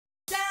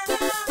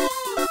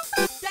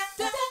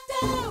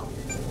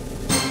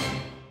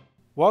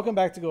Welcome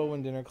back to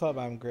Goldwynn Dinner Club.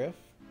 I'm Grif.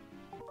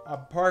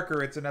 I'm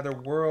Parker. It's another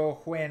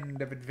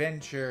whirlwind of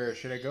adventure.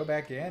 Should I go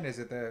back in? Is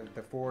it the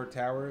 4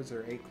 towers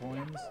or 8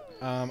 coins?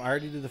 I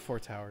already did the 4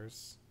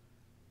 towers.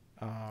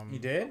 You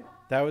did?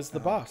 That was the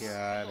boss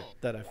God.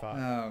 that I fought.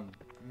 Oh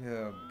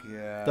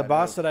God. The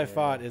boss that I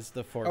fought is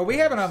the 4 Oh, we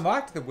coins. haven't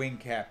unlocked the wing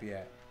cap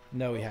yet.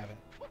 No, we haven't.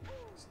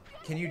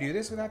 Can you do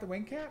this without the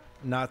wing cap?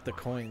 Not the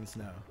coins,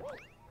 no.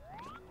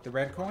 The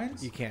red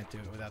coins? You can't do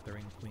it without the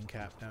wing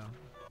cap, no.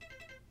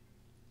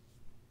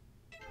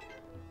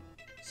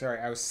 Sorry,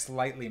 I was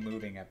slightly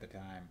moving at the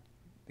time.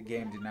 The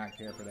game did not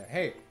care for that.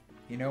 Hey,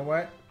 you know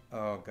what?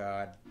 Oh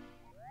God.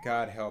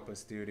 God help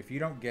us, dude. If you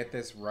don't get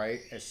this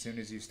right as soon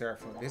as you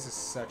start, this is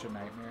such a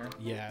nightmare.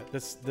 Yeah,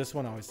 this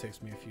one always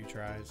takes me a few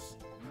tries.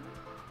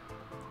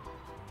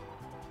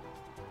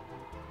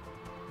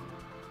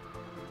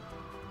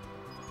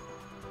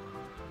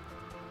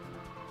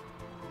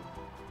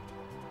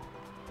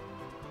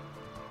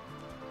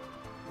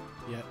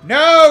 Yeah.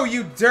 No,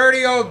 you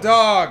dirty old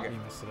dog! You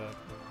messed it up.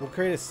 We'll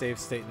create a save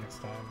state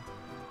next time.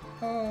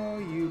 Oh,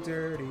 you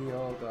dirty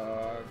old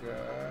dog.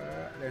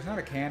 There's not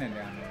a cannon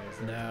down there, is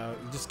there? No,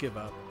 you just give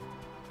up.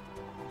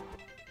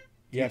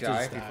 You have to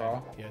die just if you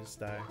fall? Yeah, just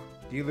die.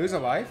 Do you lose a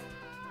life?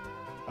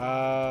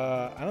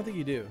 I don't think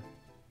you do.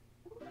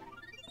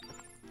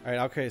 Alright,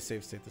 I'll create a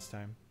save state this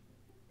time.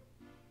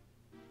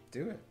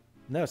 Do it.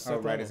 No, start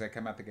Oh, right, level. as I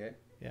come out the gate?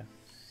 Yeah.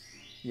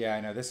 Yeah, I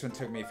know. This one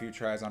took me a few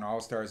tries on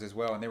All-Stars as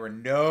well, and there were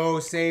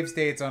no save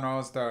states on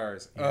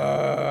All-Stars.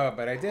 Yeah.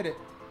 But I did it.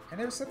 And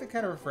there was something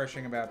kind of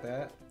refreshing about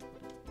that.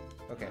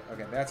 Okay,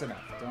 that's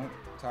enough. Don't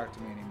talk to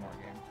me anymore,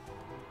 game.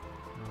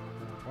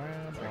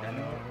 Like, I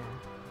know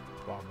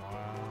it.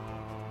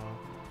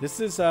 This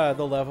is the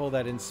level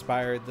that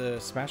inspired the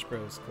Smash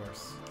Bros.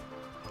 Course.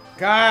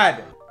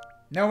 God!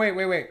 No,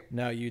 wait.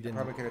 No, you didn't.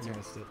 Probably could have You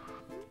missed it.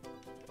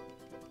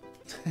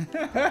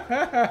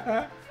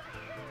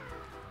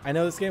 I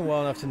know this game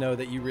well enough to know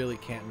that you really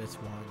can't miss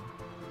one.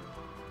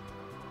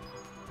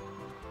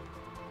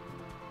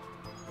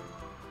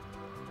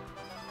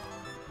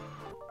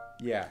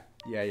 Yeah.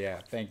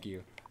 Thank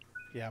you.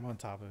 Yeah, I'm on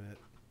top of it.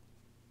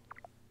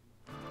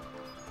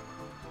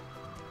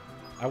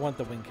 I want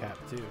the wing cap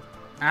too.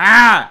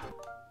 Ah!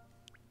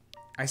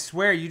 I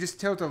swear, you just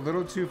tilt a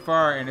little too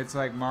far, and it's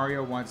like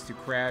Mario wants to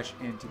crash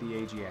into the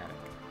Asiatic.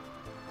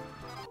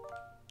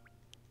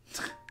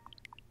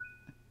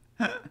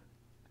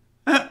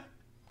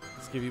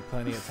 Let's give you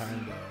plenty of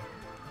time to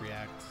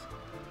react.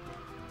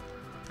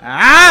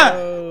 Ah!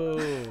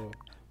 Oh!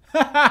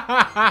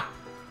 Ah!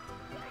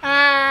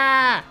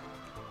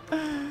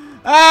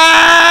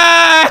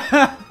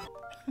 Ah!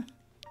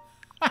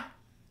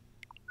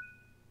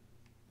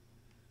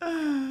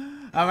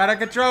 I'm out of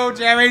control,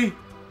 Jerry.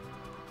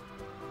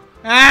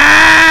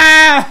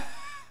 Ah!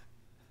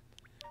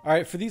 All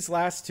right, for these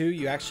last two,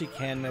 you actually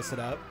can mess it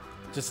up.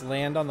 Just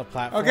land on the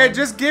platform. Okay,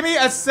 just give me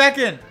a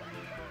second.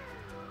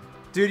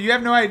 Dude, you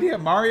have no idea.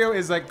 Mario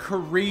is like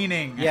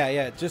careening.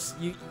 Yeah. Just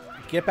you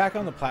get back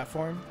on the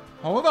platform.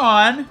 Hold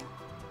on.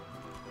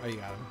 Oh, you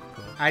got him.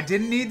 Cool. I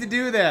didn't need to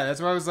do that.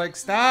 That's why I was like,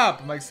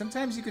 stop. I'm like,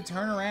 sometimes you could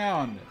turn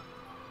around.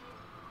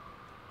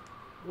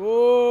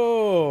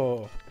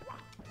 Whoa!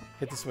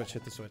 Hit the switch.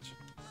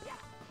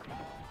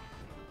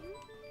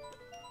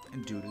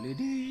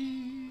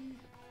 Doodly-dee.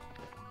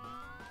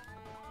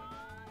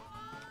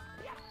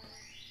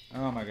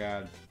 Oh my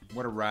God.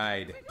 What a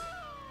ride.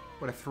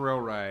 What a thrill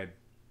ride.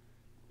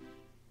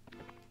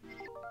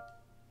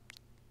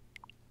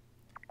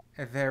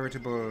 A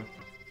veritable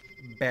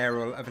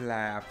barrel of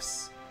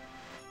laughs.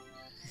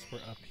 Since we're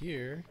up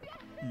here,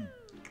 I'm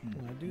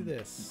gonna do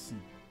this.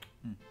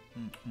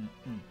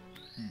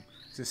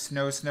 It's a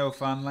snow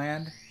fun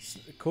land.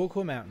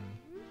 Cool mountain.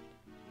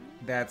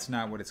 That's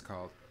not what it's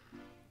called.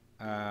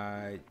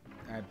 I'm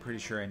pretty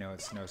sure I know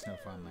it's snow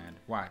fun land.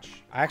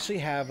 Watch. I actually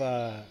have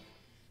a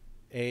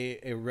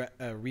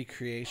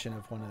recreation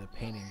of one of the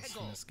paintings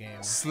from this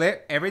game.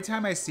 Slip. Every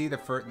time I see the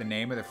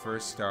name of the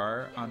first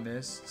star on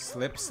this,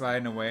 slip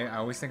sliding away, I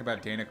always think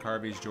about Dana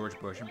Carvey's George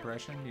Bush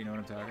impression. Do you know what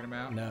I'm talking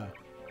about? No.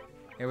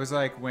 It was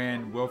like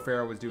when Will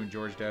Ferrell was doing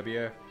George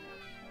W.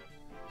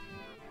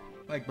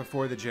 Like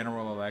before the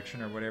general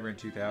election or whatever in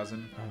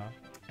 2000.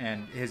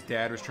 And his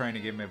dad was trying to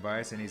give him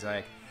advice, and he's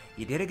like,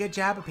 "You did a good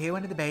job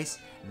appealing to the base.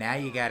 Now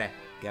you gotta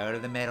go to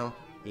the middle.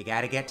 You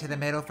gotta get to the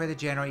middle for the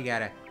general. You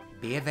gotta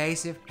be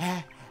evasive.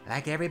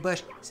 Like every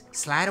Bush.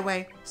 Slide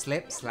away.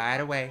 Slip,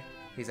 slide away."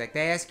 He's like,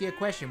 "They ask you a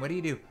question. What do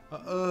you do?"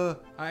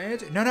 I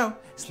answer. No.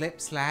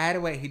 Slip, slide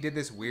away. He did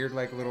this weird,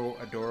 like, little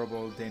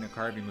adorable Dana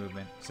Carvey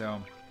movement.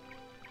 So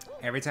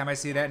every time I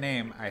see that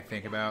name, I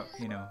think about,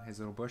 you know, his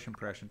little Bush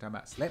impression. Talking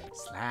about slip,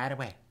 slide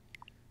away.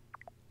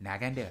 Not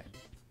gonna do it.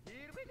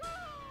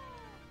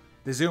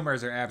 The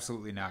Zoomers are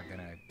absolutely not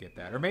gonna get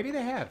that. Or maybe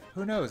they have.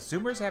 Who knows?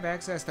 Zoomers have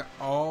access to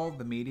all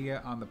the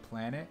media on the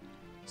planet.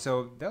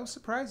 So they'll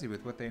surprise you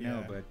with what they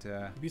know, but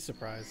You'd be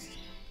surprised.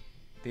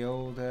 the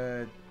old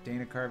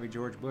Dana Carvey,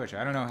 George Bush.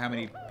 I don't know how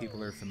many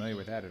people are familiar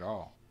with that at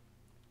all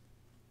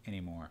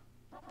anymore.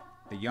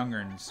 the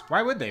youngerns.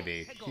 Why would they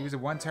be? He was a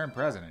one-term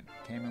president.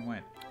 Came and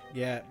went.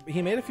 Yeah,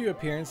 he made a few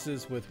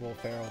appearances with Will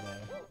Ferrell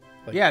though.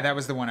 Like, Yeah, that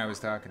was the one I was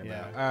talking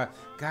about. Yeah.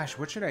 Gosh,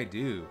 what should I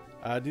do?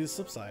 Do the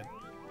slip slide.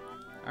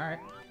 All right.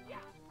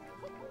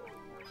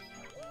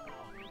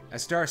 A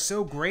star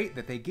so great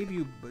that they give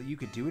you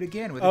could do it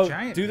again with a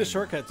giant. Do the penguin.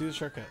 shortcut. Do the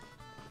shortcut.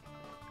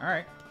 All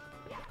right.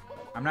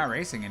 I'm not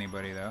racing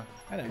anybody though.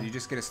 I know. Did you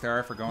just get a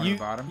star for going to the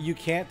bottom? You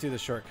can't do the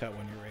shortcut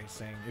when you're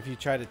racing. If you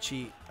try to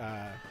cheat,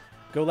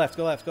 go left,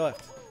 go left, go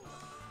left.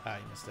 Ah,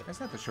 you missed it. That's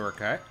not the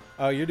shortcut.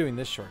 Oh, you're doing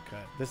this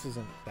shortcut. This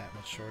isn't that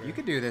much shorter. You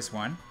could do this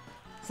one.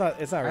 It's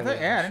not. It's not really.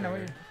 I didn't know.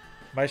 Shorter.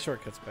 My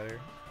shortcut's better.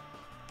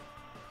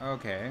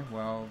 Okay,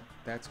 well,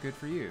 that's good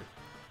for you.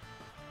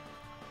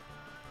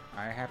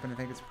 I happen to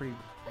think it's pretty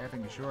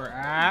effing short.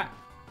 Ah!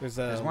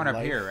 There's one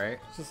up here, right?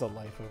 It's just a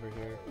life over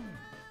here.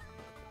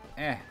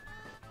 Eh.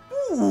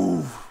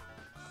 Ooh!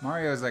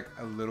 Mario's like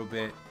a little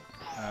bit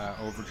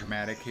over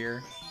dramatic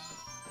here.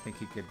 I think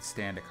he could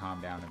stand to calm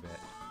down a bit.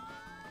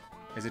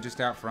 Is it just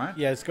out front?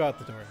 Yeah, let's go out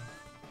the door.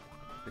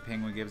 The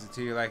penguin gives it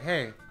to you like,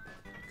 hey,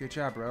 good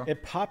job, bro.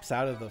 It pops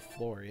out of the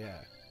floor,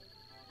 yeah.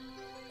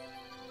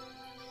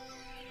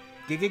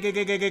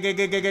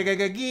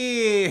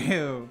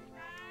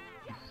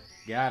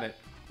 Got it.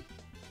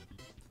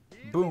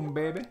 Boom,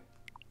 baby.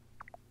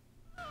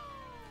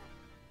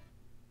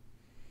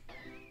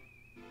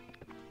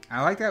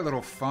 I like that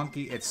little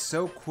funky. It's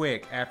so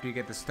quick after you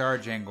get the star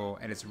jingle,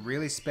 and it's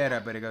really sped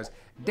up, but it goes.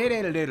 Do you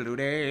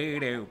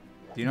know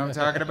what I'm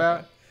talking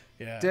about?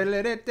 Yeah.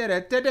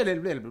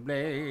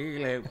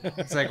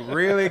 It's like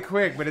really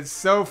quick, but it's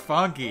so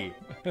funky.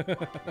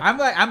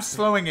 I'm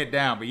slowing it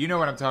down, but you know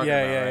what I'm talking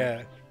about. Yeah.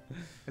 Right?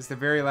 It's the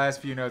very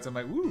last few notes. I'm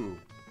like, ooh,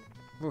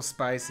 a little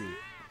spicy.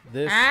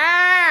 This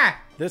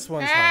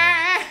one's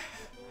hard.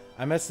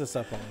 I mess this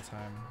up all the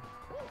time.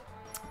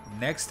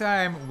 Next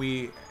time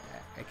we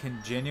can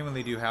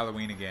genuinely do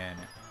Halloween again,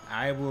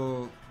 I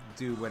will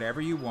do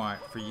whatever you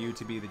want for you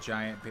to be the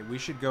giant. We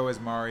should go as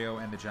Mario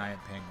and the giant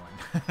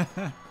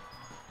penguin.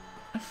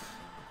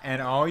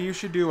 And all you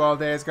should do all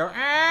day is go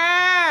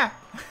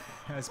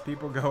as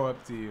people go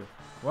up to you.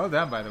 Well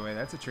done, by the way.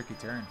 That's a tricky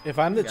turn. If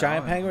I'm the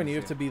giant penguin, you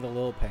have to be the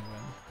little penguin.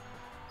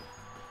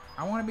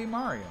 I want to be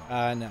Mario.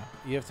 No.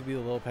 You have to be the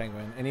little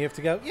penguin. And you have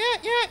to go, yeah.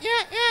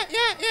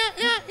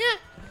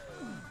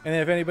 And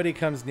then if anybody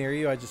comes near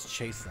you, I just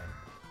chase them.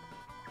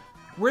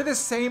 We're the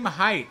same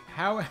height.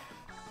 How?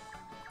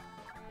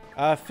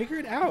 Figure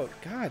it out.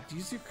 God,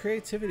 use your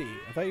creativity.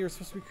 I thought you were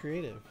supposed to be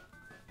creative.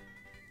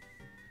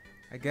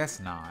 I guess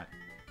not.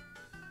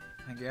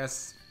 I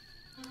guess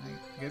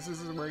this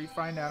is where you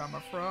find out I'm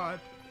a fraud.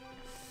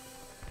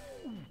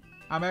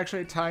 I'm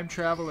actually a time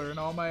traveler, and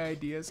all my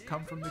ideas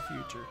come from the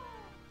future.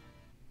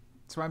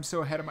 That's why I'm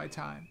so ahead of my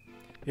time.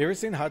 You ever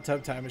seen Hot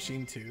Tub Time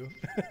Machine 2?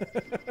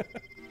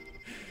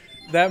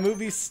 That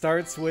movie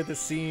starts with a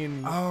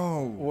scene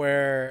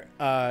where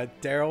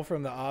Daryl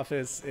from The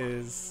Office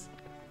is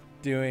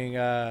doing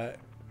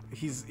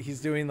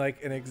he's doing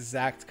like an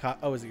exact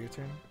oh, is it your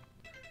turn?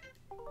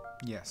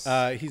 Yes.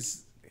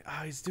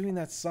 He's doing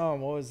that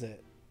song. What was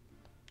it?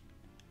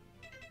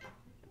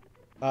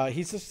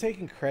 He's just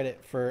taking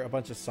credit for a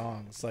bunch of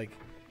songs. Like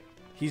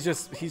he's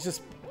just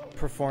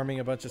performing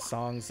a bunch of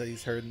songs that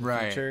he's heard in the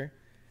future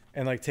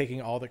and like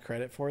taking all the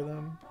credit for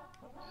them.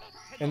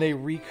 And they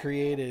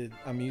recreated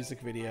a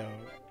music video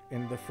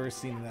in the first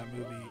scene of that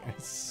movie.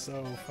 It's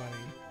so funny.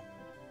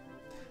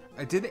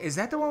 Is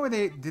that the one where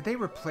did they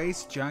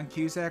replace John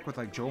Cusack with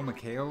like Joel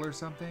McHale or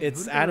something?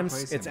 It's Adam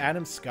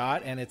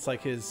Scott, and it's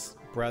like his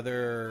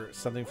brother,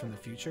 something from the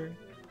future,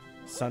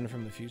 son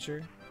from the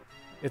future.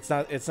 It's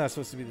not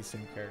supposed to be the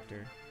same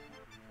character.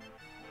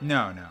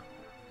 No.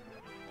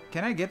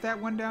 Can I get that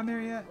one down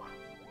there yet?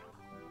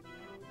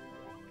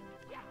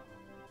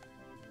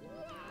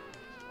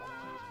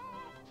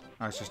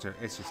 Oh, it's just a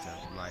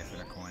life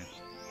and a coin.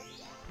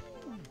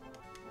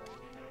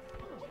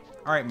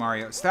 All right,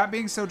 Mario, stop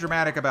being so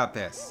dramatic about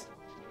this.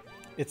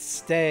 It's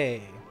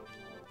Stay.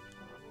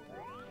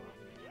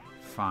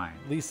 Fine.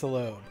 Lisa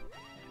Loeb.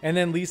 And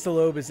then Lisa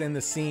Loeb is in the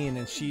scene,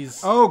 and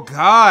she's... Oh,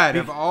 God,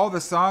 of all the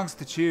songs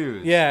to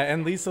choose. Yeah,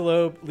 and Lisa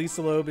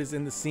Loeb is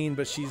in the scene,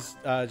 but she's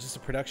just a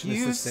production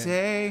assistant. You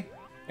say...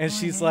 And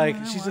she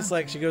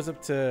goes up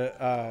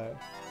to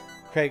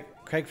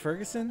Craig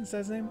Ferguson, is that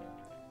his name?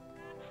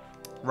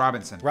 Craig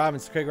Robinson. She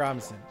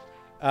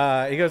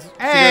goes up to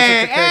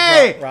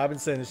Craig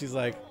Robinson, and she's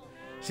like,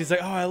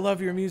 oh, I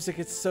love your music.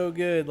 It's so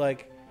good.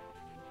 Like,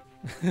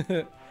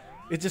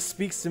 it just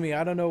speaks to me.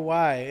 I don't know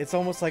why. It's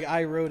almost like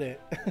I wrote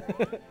it.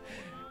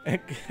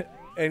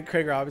 and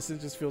Craig Robinson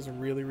just feels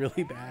really,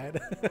 really bad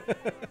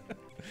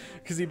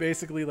because he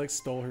basically like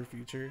stole her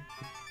future.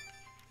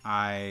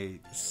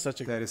 That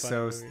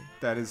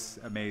is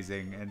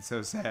amazing and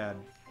so sad.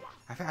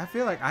 I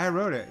feel like I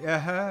wrote it.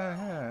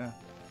 Yeah.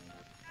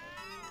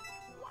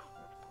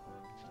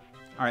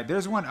 All right,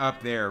 there's one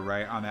up there,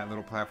 right, on that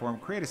little platform.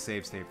 Create a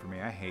save state for me.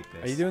 I hate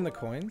this. Are you doing the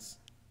coins?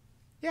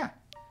 Yeah.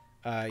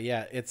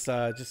 Yeah, it's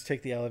just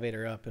take the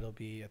elevator up. It'll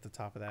be at the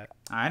top of that.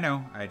 I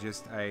know. I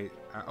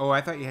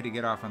thought you had to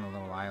get off on the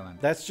little island.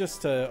 That's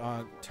just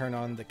to turn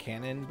on the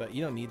cannon, but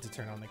you don't need to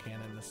turn on the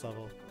cannon this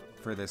level.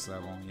 For this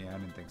level, yeah, I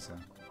didn't think so.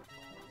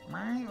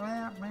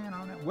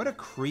 What a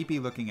creepy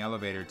looking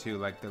elevator too,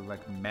 like the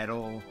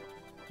metal,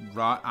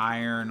 wrought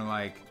iron,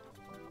 like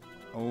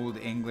old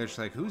English.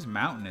 Like whose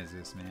mountain is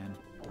this, man?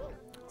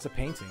 It's a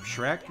painting.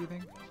 Shrek, you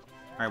think?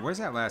 All right, where's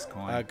that last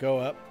coin? Go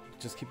up.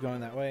 Just keep going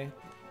that way.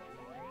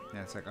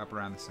 Yeah, it's like up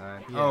around the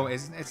side. Yeah. Oh,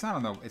 it's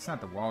not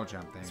the wall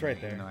jump thing. It's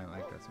right there. No, I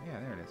like that. Yeah,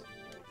 there it is.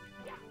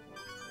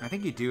 I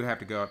think you do have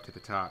to go up to the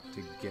top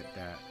to get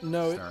that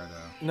star,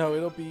 though. No,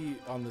 it'll be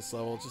on this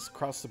level. Just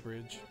cross the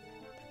bridge.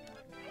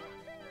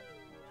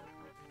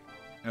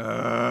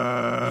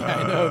 Yeah,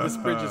 I know, this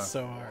bridge is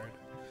so hard.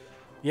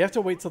 You have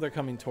to wait till they're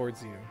coming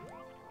towards you.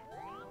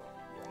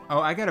 Oh,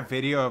 I got a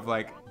video of,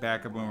 like,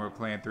 back up when we were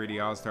playing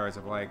 3D All-Stars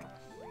of, like,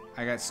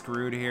 I got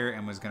screwed here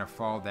and was going to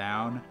fall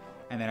down,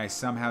 and then I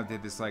somehow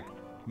did this, like,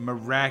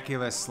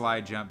 miraculous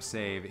slide jump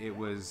save. It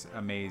was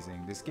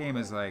amazing. This game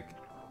is, like,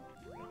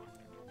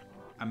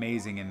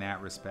 amazing in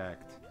that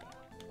respect.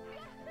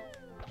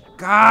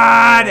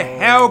 God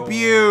help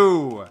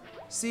you!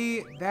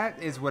 See,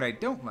 that is what I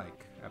don't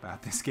like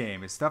about this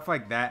game. Is stuff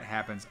like that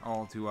happens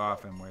all too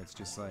often, where it's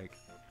just like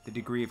the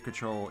degree of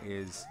control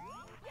is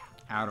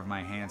out of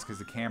my hands because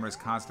the camera is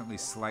constantly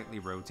slightly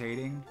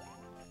rotating.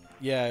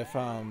 Yeah,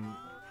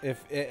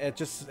 if it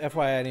just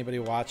FYI anybody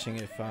watching,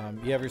 if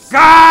you ever see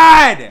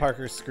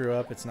Parker screw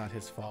up, it's not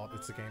his fault.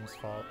 It's the game's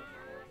fault.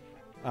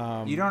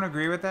 You don't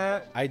agree with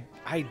that?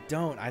 I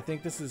don't. I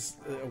think this is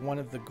one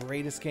of the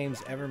greatest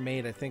games ever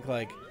made. I think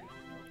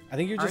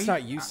you're just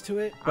not used to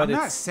it. But I'm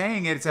not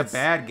saying it's a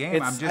bad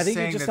game. I'm just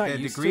saying that the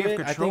degree of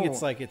control. I think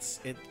it's like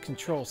it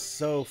controls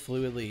so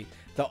fluidly.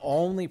 The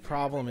only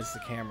problem is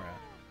the camera.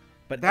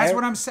 But that's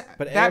what I'm saying.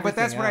 But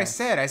that's what I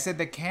said. I said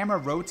the camera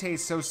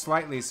rotates so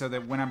slightly so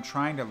that when I'm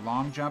trying to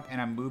long jump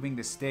and I'm moving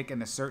the stick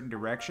in a certain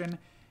direction,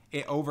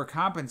 it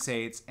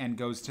overcompensates and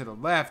goes to the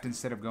left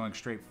instead of going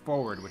straight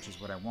forward, which is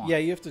what I want. Yeah,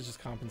 you have to just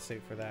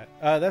compensate for that.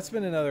 That's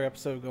been another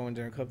episode of Goldwynn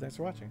Dinner Club. Thanks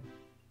for watching.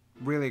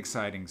 Really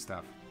exciting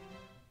stuff.